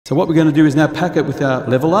So what we're going to do is now pack it with our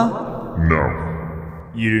leveler.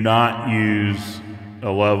 No. You do not use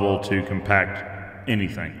a level to compact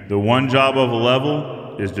anything. The one job of a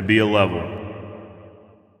level is to be a level.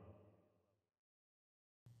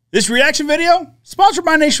 This reaction video, sponsored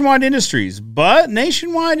by Nationwide Industries, but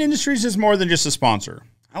Nationwide Industries is more than just a sponsor.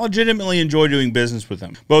 I legitimately enjoy doing business with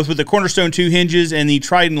them, both with the Cornerstone 2 hinges and the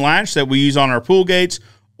Trident latch that we use on our pool gates,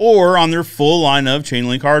 or on their full line of chain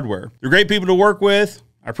link hardware. They're great people to work with.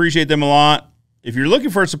 I appreciate them a lot. If you're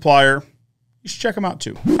looking for a supplier, you should check them out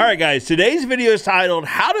too. All right, guys, today's video is titled,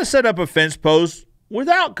 How to Set Up a Fence Post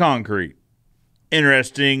Without Concrete.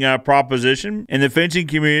 Interesting proposition. In the fencing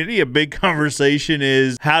community, a big conversation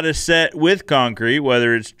is how to set with concrete,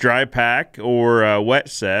 whether it's dry pack or wet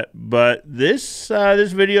set. But this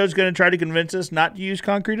video is going to try to convince us not to use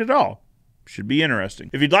concrete at all. Should be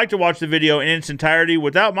interesting. If you'd like to watch the video in its entirety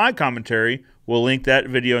without my commentary, we'll link that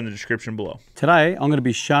video in the description below. Today, I'm going to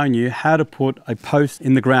be showing you how to put a post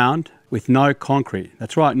in the ground with no concrete.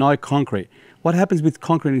 That's right, no concrete. What happens with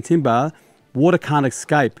concrete and timber? Water can't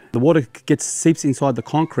escape. The water seeps inside the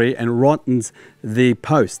concrete and rottens the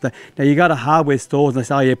post. Now you go to hardware stores and they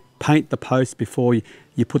say, oh, you paint the post before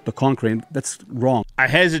you put the concrete in. That's wrong. I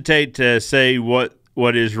hesitate to say what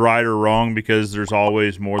is right or wrong because there's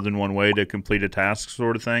always more than one way to complete a task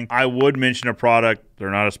sort of thing. I would mention a product. They're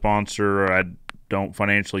not a sponsor. I don't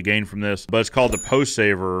financially gain from this, but it's called the Post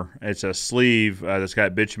Saver. It's a sleeve that's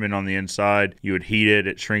got bitumen on the inside. You would heat it,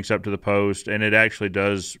 it shrinks up to the post, and it actually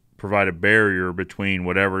does provide a barrier between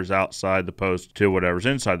whatever's outside the post to whatever's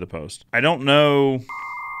inside the post. I don't know.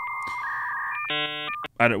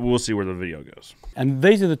 We'll see where the video goes. And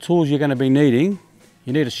these are the tools you're going to be needing.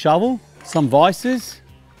 You need a shovel, some vices,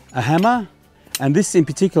 a hammer, and this in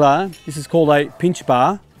particular, this is called a pinch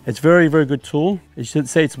bar. It's a very, very good tool. You should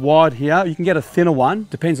see it's wide here. You can get a thinner one,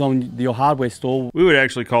 depends on your hardware store. We would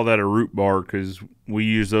actually call that a root bar because we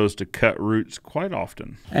use those to cut roots quite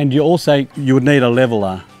often. And you would need a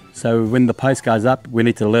leveler. So when the post goes up, we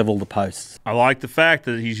need to level the posts. I like the fact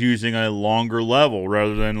that he's using a longer level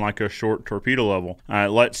rather than like a short torpedo level. It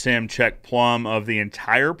lets him check plumb of the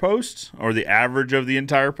entire post or the average of the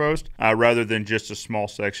entire post rather than just a small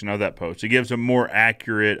section of that post. It gives a more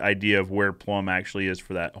accurate idea of where plumb actually is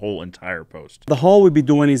for that whole entire post. The hole we'd be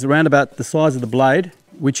doing is around about the size of the blade,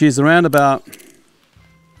 which is around about,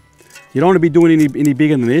 you don't want to be doing any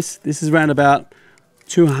bigger than this. This is around about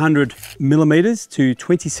 200 millimeters to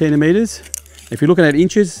 20 centimeters. If you're looking at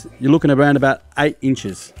inches, you're looking at around about 8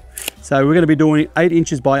 inches. So we're going to be doing 8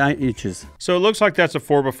 inches by 8 inches. So it looks like that's a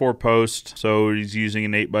 4x4 post. So he's using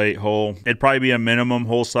an 8x8 hole. It'd probably be a minimum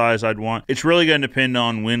hole size I'd want. It's really going to depend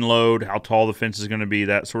on wind load, how tall the fence is going to be,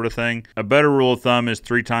 that sort of thing. A better rule of thumb is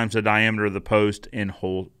 3 times the diameter of the post in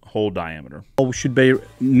hole diameter.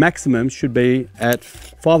 Maximum should be at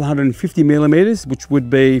 550 millimeters, which would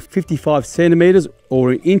be 55 centimeters,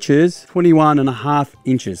 or in inches, 21.5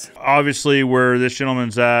 inches. Obviously, where this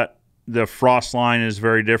gentleman's at, the frost line is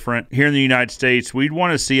very different. Here in the United States, we'd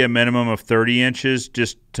want to see a minimum of 30 inches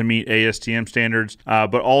just to meet ASTM standards.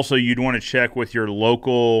 But also you'd want to check with your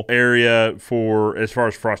local area for as far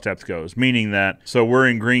as frost depth goes, meaning that, so we're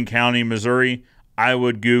in Greene County, Missouri. I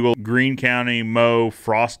would Google Greene County Mow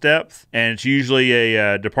frost depth, and it's usually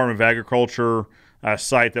a Department of Agriculture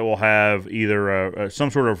site that will have either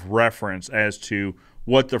some sort of reference as to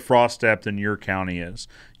what the frost depth in your county is.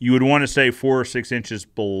 You would want to stay 4 or 6 inches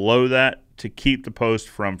below that to keep the post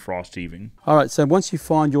from frost heaving. All right, so once you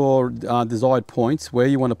find your desired points where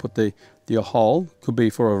you want to put your hole, could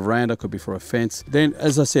be for a veranda, could be for a fence. Then,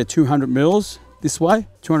 as I said, 200 mils this way,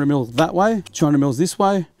 200 mils that way, 200 mils this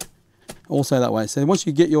way, also that way. So once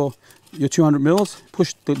you get your 200 mils,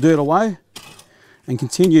 push the dirt away and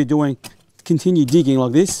continue digging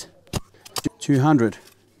like this. 200,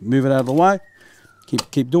 move it out of the way,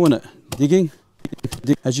 keep doing it, digging.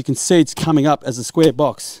 As you can see, it's coming up as a square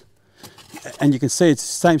box, and you can see it's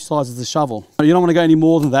the same size as the shovel. You don't want to go any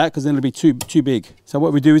more than that because then it'll be too big. So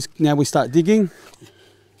what we do is now we start digging,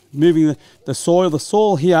 moving the soil. The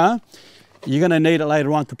soil here, you're going to need it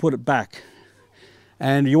later on to put it back.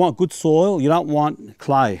 And you want good soil, you don't want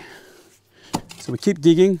clay. So we keep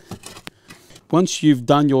digging. Once you've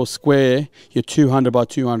done your square, your 200 by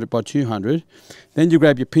 200 by 200, then you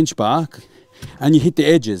grab your pinch bar and you hit the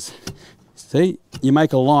edges. See, you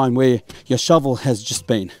make a line where your shovel has just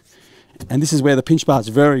been. And this is where the pinch bar is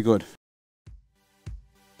very good.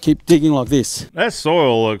 Keep digging like this. That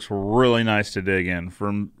soil looks really nice to dig in.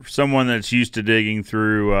 From someone that's used to digging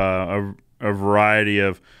through a variety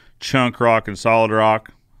of chunk rock and solid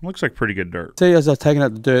rock, looks like pretty good dirt. See, as I've taken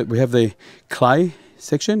out the dirt, we have the clay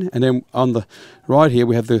section, and then on the right here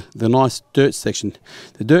we have the nice dirt section.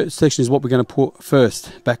 The dirt section is what we're going to put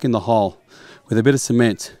first back in the hole with a bit of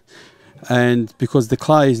cement. And because the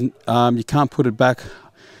clay is, you can't put it back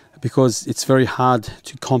because it's very hard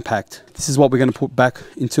to compact. This is what we're going to put back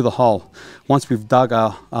into the hole once we've dug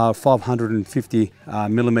our 550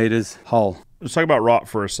 millimeters hole. Let's talk about rot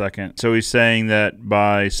for a second. So he's saying that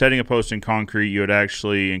by setting a post in concrete, you would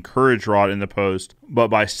actually encourage rot in the post, but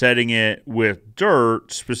by setting it with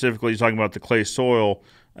dirt, specifically he's talking about the clay soil,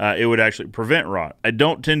 it would actually prevent rot. I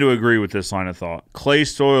don't tend to agree with this line of thought. Clay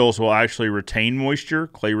soils will actually retain moisture.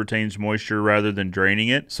 Clay retains moisture rather than draining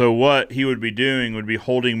it. So what he would be doing would be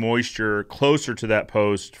holding moisture closer to that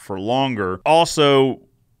post for longer. Also,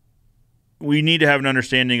 we need to have an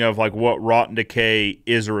understanding of like what rot and decay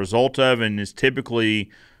is a result of, and is typically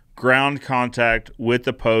ground contact with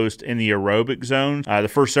the post in the aerobic zone, the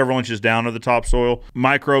first several inches down of the topsoil.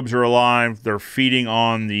 Microbes are alive. They're feeding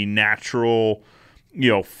on the natural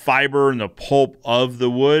fiber and the pulp of the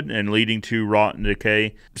wood and leading to rot and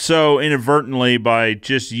decay. So inadvertently, by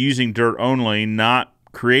just using dirt only, not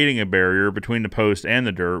creating a barrier between the post and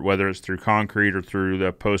the dirt, whether it's through concrete or through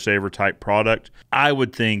the post-saver type product, I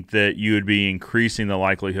would think that you would be increasing the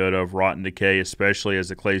likelihood of rot and decay, especially as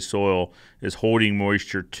the clay soil is holding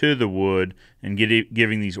moisture to the wood and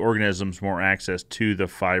giving these organisms more access to the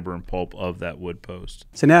fiber and pulp of that wood post.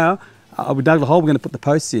 So now we dug the hole, we're going to put the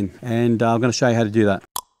posts in, and I'm going to show you how to do that.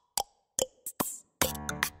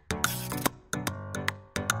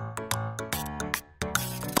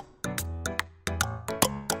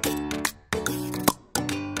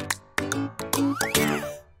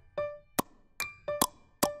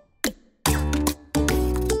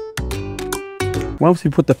 Once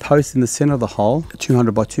we put the post in the center of the hole,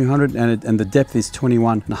 200 by 200, and the depth is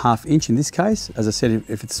 21.5 inch in this case. As I said,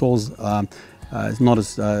 if the soil's not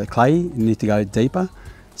as clayey, you need to go deeper.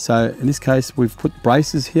 So in this case, we've put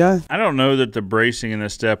braces here. I don't know that the bracing in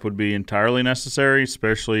this step would be entirely necessary,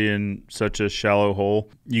 especially in such a shallow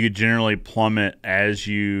hole. You could generally plumb it as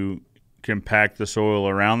you compact the soil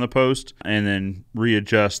around the post and then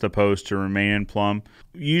readjust the post to remain in plumb.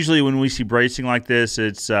 Usually when we see bracing like this,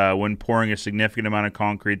 it's when pouring a significant amount of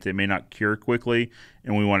concrete that may not cure quickly,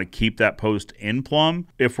 and we want to keep that post in plumb.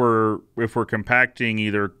 If we're compacting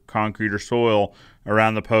either concrete or soil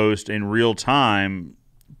around the post in real time,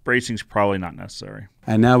 bracing is probably not necessary.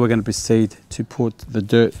 And now we're going to proceed to put the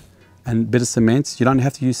dirt and a bit of cement. You don't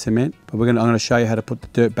have to use cement, but I'm going to show you how to put the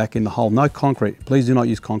dirt back in the hole. No concrete. Please do not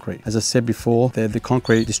use concrete. As I said before, the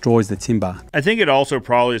concrete destroys the timber. I think it also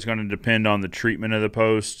probably is going to depend on the treatment of the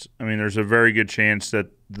post. I mean, there's a very good chance that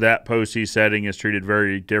that post he's setting is treated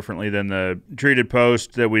very differently than the treated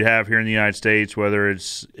post that we have here in the United States, whether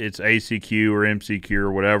it's ACQ or MCQ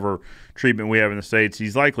or whatever treatment we have in the States.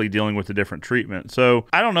 He's likely dealing with a different treatment. So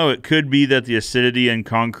I don't know. It could be that the acidity in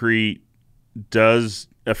concrete does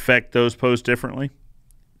affect those posts differently.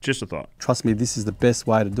 Just a thought. Trust me, this is the best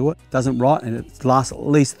way to do it. Doesn't rot, and it lasts at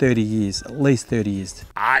least 30 years. At least 30 years.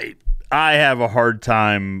 I have a hard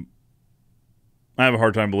time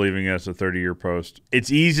believing that's a 30-year post.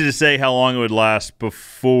 It's easy to say how long it would last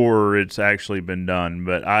before it's actually been done,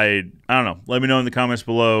 but I don't know. Let me know in the comments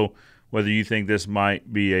below whether you think this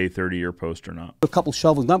might be a 30-year post or not. A couple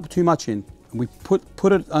shovels, don't put too much in. We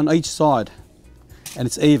put it on each side, and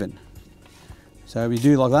it's even. So we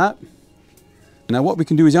do like that. Now what we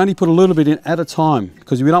can do is only put a little bit in at a time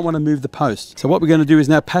because we don't want to move the post. So what we're going to do is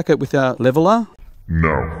now pack it with our leveler.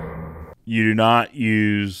 No. You do not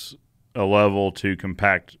use a level to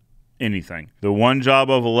compact anything. The one job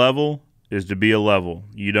of a level is to be a level.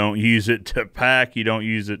 You don't use it to pack, you don't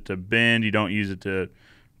use it to bend, you don't use it to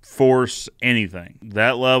force anything.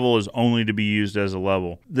 That level is only to be used as a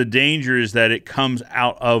level. The danger is that it comes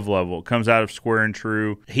out of level. It comes out of square and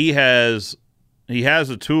true. He has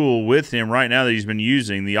a tool with him right now that he's been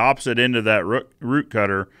using. The opposite end of that root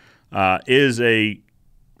cutter is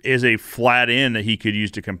a flat end that he could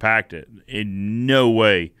use to compact it. In no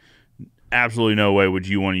way, absolutely no way would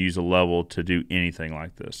you want to use a level to do anything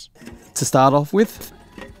like this. To start off with,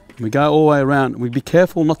 we go all the way around. We be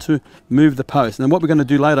careful not to move the post. And then what we're going to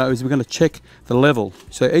do later is we're going to check the level.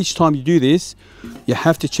 So each time you do this, you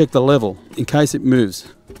have to check the level in case it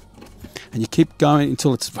moves. And you keep going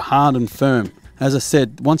until it's hard and firm. As I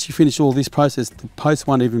said, once you finish all this process, the post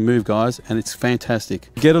won't even move, guys, and it's fantastic.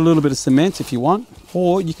 Get a little bit of cement if you want,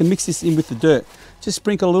 or you can mix this in with the dirt. Just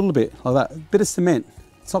sprinkle a little bit like that, a bit of cement.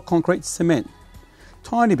 It's not concrete, it's cement.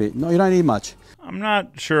 Tiny bit, no, you don't need much. I'm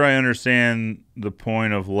not sure I understand the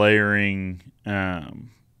point of layering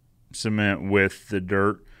cement with the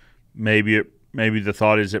dirt. Maybe the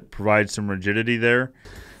thought is it provides some rigidity there.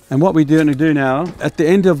 And what we're going to do now, at the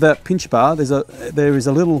end of that pinch bar, there is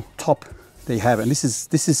a little top that you have, and this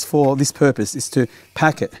is for this purpose, is to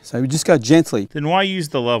pack it. So we just go gently. Then why use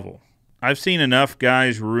the level? I've seen enough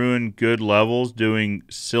guys ruin good levels doing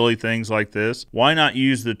silly things like this. Why not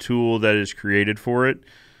use the tool that is created for it?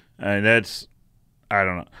 And I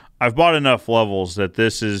don't know. I've bought enough levels that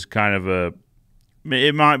this is kind of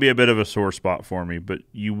it might be a bit of a sore spot for me, but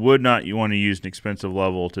you would not want to use an expensive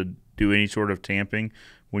level to do any sort of tamping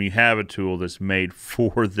when you have a tool that's made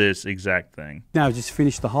for this exact thing. Now I've just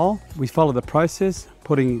finished the hole. We follow the process,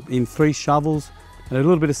 putting in 3 shovels and a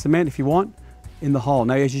little bit of cement if you want in the hole.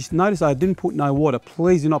 Now as you notice, I didn't put no water.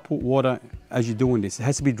 Please do not put water as you're doing this. It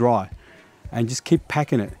has to be dry, and just keep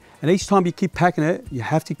packing it. And each time you keep packing it, you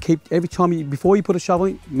have to keep, every time before you put a shovel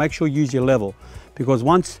in, make sure you use your level, because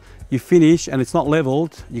once you finish and it's not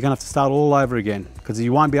leveled, you're gonna have to start all over again because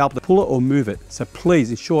you won't be able to pull it or move it. So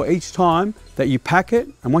please ensure each time that you pack it,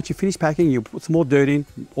 and once you finish packing, you put some more dirt in,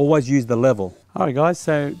 always use the level. All right guys,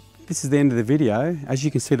 so this is the end of the video. As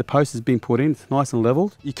you can see, the post has been put in, it's nice and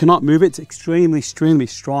leveled. You cannot move it, it's extremely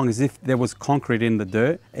strong, as if there was concrete in the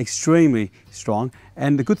dirt, extremely strong.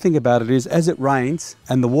 And the good thing about it is, as it rains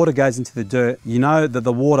and the water goes into the dirt, you know that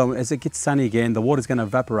the water, as it gets sunny again, the water's gonna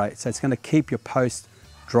evaporate, so it's gonna keep your post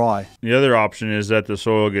dry. The other option is that the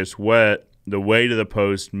soil gets wet, the weight of the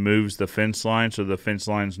post moves the fence line, so the fence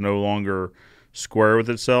line's no longer square with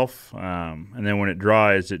itself, and then when it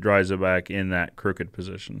dries it back in that crooked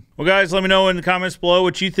position. Well guys, let me know in the comments below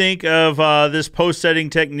what you think of this post setting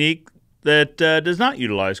technique that does not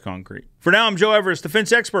utilize concrete. For now, I'm Joe Everest, the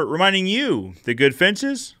fence expert, reminding you that good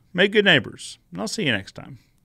fences make good neighbors, and I'll see you next time.